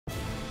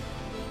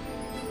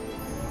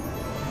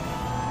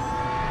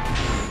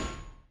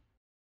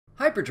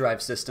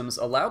Hyperdrive systems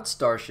allowed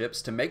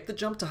starships to make the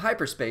jump to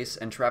hyperspace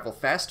and travel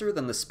faster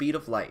than the speed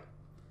of light.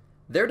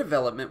 Their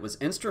development was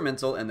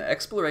instrumental in the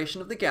exploration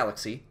of the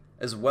galaxy,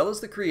 as well as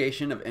the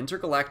creation of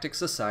intergalactic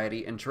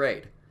society and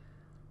trade.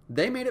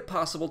 They made it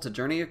possible to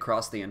journey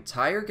across the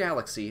entire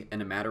galaxy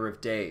in a matter of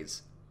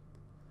days.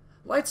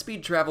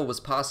 Lightspeed travel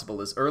was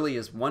possible as early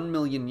as 1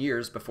 million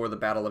years before the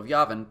Battle of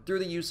Yavin through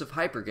the use of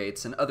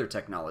hypergates and other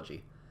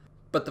technology.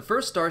 But the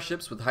first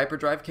starships with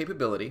hyperdrive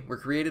capability were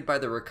created by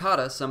the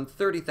Rakata some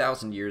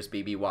 30,000 years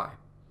BBY.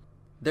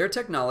 Their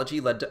technology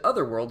led to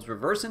other worlds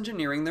reverse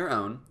engineering their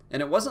own,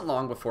 and it wasn't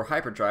long before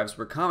hyperdrives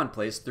were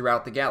commonplace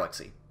throughout the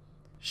galaxy.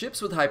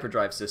 Ships with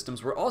hyperdrive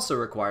systems were also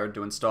required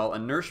to install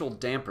inertial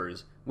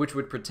dampers, which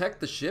would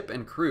protect the ship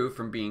and crew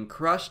from being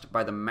crushed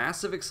by the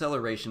massive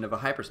acceleration of a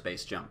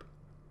hyperspace jump.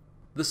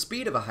 The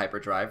speed of a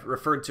hyperdrive,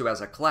 referred to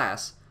as a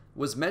class,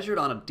 was measured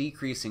on a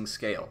decreasing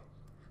scale.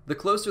 The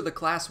closer the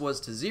class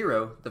was to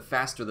 0, the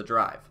faster the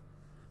drive.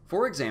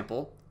 For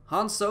example,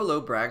 Han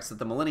Solo brags that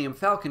the Millennium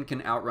Falcon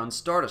can outrun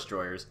Star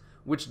Destroyers,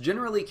 which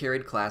generally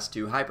carried Class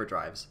 2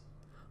 hyperdrives.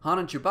 Han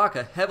and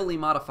Chewbacca heavily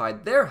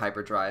modified their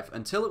hyperdrive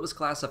until it was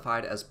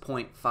classified as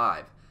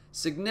 0.5,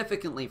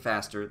 significantly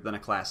faster than a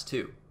Class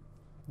 2.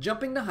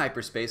 Jumping to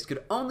hyperspace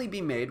could only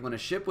be made when a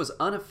ship was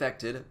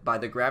unaffected by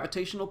the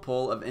gravitational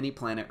pull of any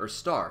planet or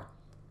star.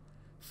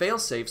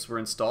 Fail-safes were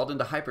installed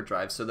into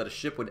hyperdrives so that a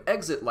ship would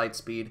exit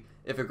lightspeed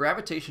if a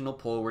gravitational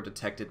pull were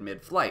detected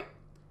mid-flight.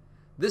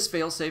 This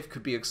fail-safe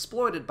could be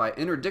exploited by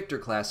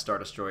Interdictor-class Star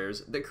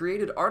Destroyers that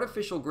created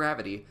artificial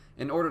gravity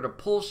in order to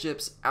pull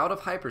ships out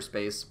of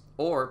hyperspace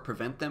or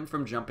prevent them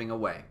from jumping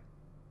away.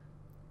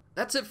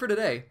 That's it for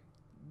today.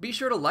 Be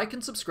sure to like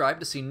and subscribe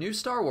to see new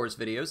Star Wars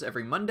videos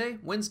every Monday,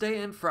 Wednesday,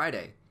 and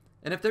Friday.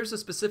 And if there's a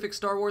specific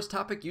Star Wars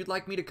topic you'd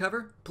like me to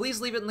cover,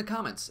 please leave it in the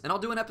comments and I'll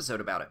do an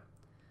episode about it.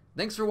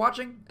 Thanks for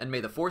watching, and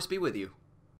may the Force be with you.